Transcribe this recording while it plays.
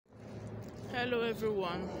Hello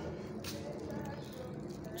everyone.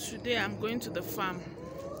 Today I'm going to the farm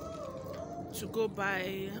to go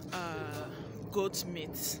buy goat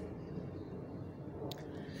meat.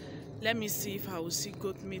 Let me see if I will see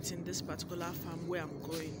goat meat in this particular farm where I'm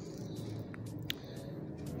going.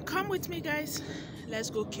 Come with me, guys.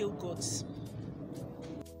 Let's go kill goats.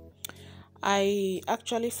 I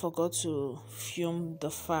actually forgot to film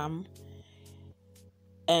the farm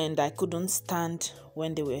and I couldn't stand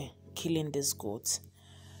when they were killing these goats.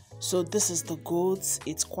 So this is the goats.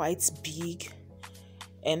 It's quite big,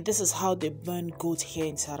 and this is how they burn goat here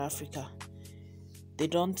in South Africa. They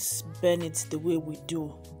don't burn it the way we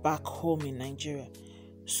do back home in Nigeria.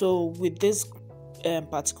 So with this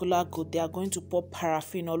particular goat, they are going to pour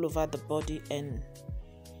paraffin all over the body and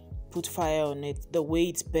put fire on it. The way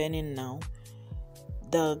it's burning now,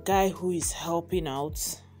 the guy who is helping out,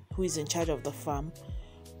 who is in charge of the farm,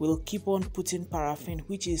 will keep on putting paraffin,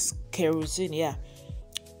 which is kerosene,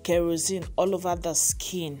 kerosene, all over the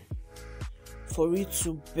skin for it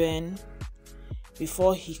to burn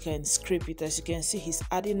before he can scrape it. As you can see, he's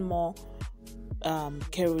adding more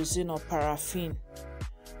kerosene or paraffin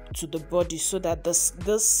to the body so that the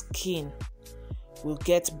skin will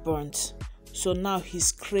get burnt. So now he's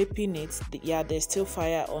scraping it. There's still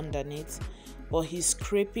fire underneath, but he's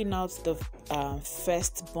scraping out the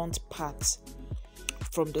first burnt part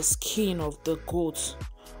from the skin of the goat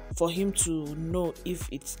for him to know if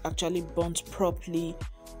it's actually burnt properly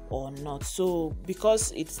or not. So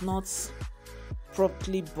because it's not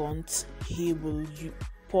properly burnt, he will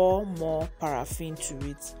pour more paraffin to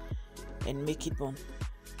it and make it burn.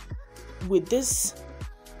 With this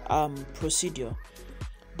procedure,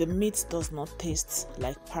 the meat does not taste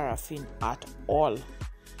like paraffin at all,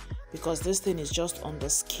 because this thing is just on the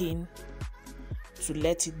skin to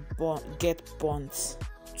let it get burnt,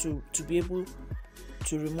 to be able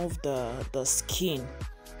to remove the skin.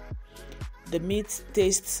 The meat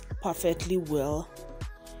tastes perfectly well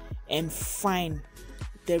and fine.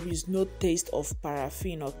 There is no taste of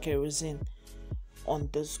paraffin or kerosene on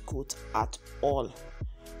this goat at all.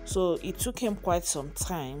 So it took him quite some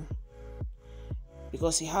time,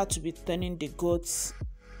 because he had to be turning the goats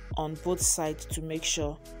on both sides to make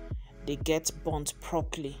sure they get burnt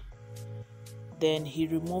properly. Then he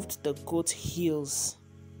removed the goat heels.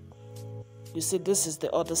 You see, this is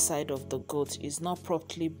the other side of the goat. It's not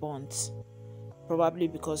properly burnt, probably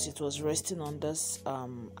because it was resting on this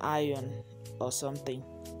iron or something.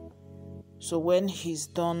 So when he's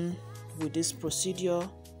done with this procedure,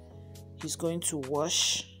 he's going to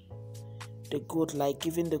wash the goat, like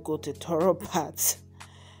giving the goat a thorough bath.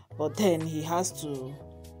 But then he has to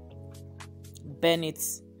burn it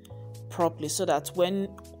properly so that when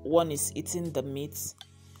one is eating the meat,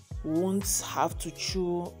 won't have to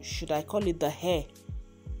chew, should I call it, the hair.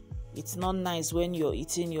 It's not nice when you're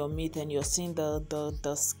eating your meat and you're seeing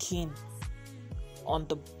the skin on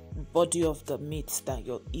the body of the meat that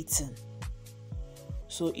you're eating.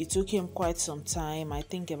 So it took him quite some time. I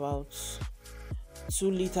think about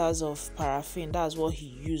 2 liters of paraffin. That's what he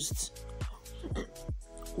used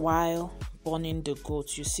while burning the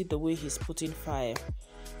goat. You see the way he's putting fire.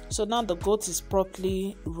 So now the goat is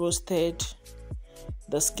properly roasted.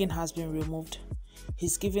 The skin has been removed.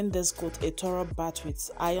 He's giving this goat a thorough bath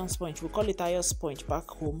with iron sponge. We call it iron sponge back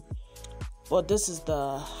home, but this is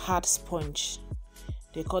the hard sponge.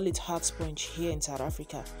 They call it hard sponge here in South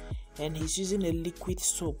Africa. And he's using a liquid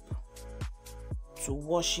soap to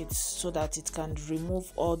wash it so that it can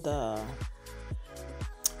remove all the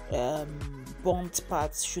burnt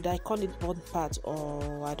parts. Should I call it burnt part,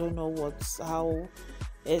 or I don't know how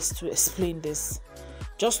else to explain this.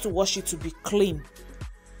 Just to wash it to be clean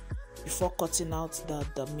before cutting out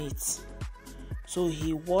the meat. So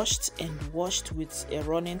he washed and washed with a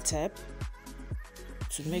running tap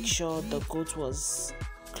to make sure the goat was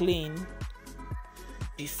clean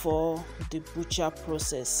before the butcher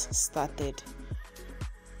process started.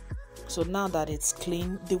 So now that it's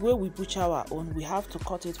clean, the way we butcher our own, we have to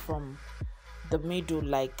cut it from the middle,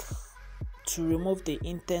 like to remove the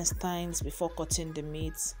intestines before cutting the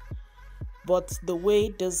meat. But the way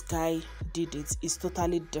this guy did it is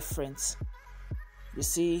totally different. You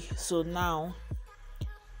see, so now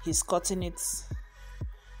he's cutting it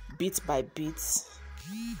bit by bit,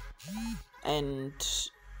 and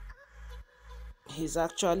he's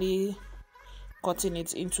actually cutting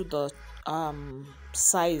it into the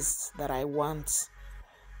size that I want.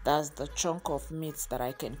 That's the chunk of meat that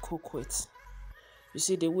I can cook with. You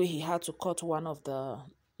see the way he had to cut one of the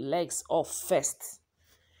legs off first.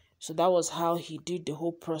 So that was how he did the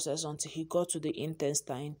whole process until he got to the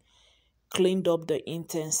intestine, cleaned up the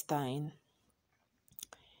intestine,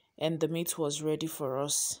 and the meat was ready for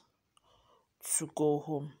us to go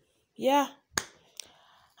home. Yeah,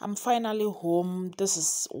 I'm finally home. This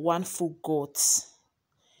is one full goat,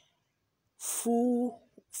 full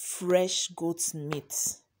fresh goat's meat.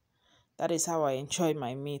 That is how I enjoy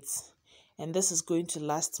my meat. And this is going to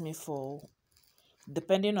last me for,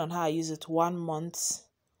 depending on how I use it, 1 month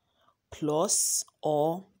plus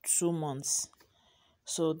or 2 months.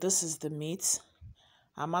 So this is the meat.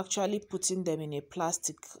 I'm actually putting them in a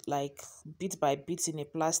plastic, like bit by bit in a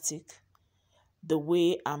plastic, the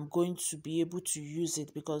way I'm going to be able to use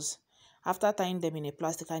it, because after tying them in a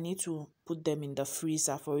plastic, I need to put them in the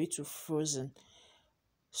freezer for it to frozen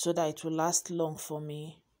so that it will last long for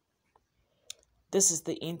me. This is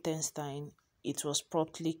the intestine. It was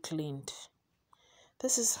properly cleaned.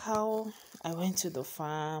 This is how I went to the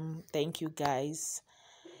farm. Thank you guys.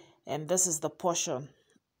 And this is the portion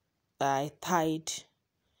that I tied.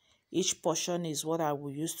 Each portion is what I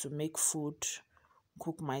will use to make food,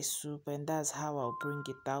 cook my soup, and that's how I'll bring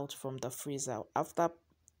it out from the freezer. After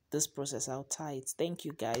this process, I'll tie it. Thank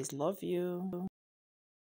you guys. Love you.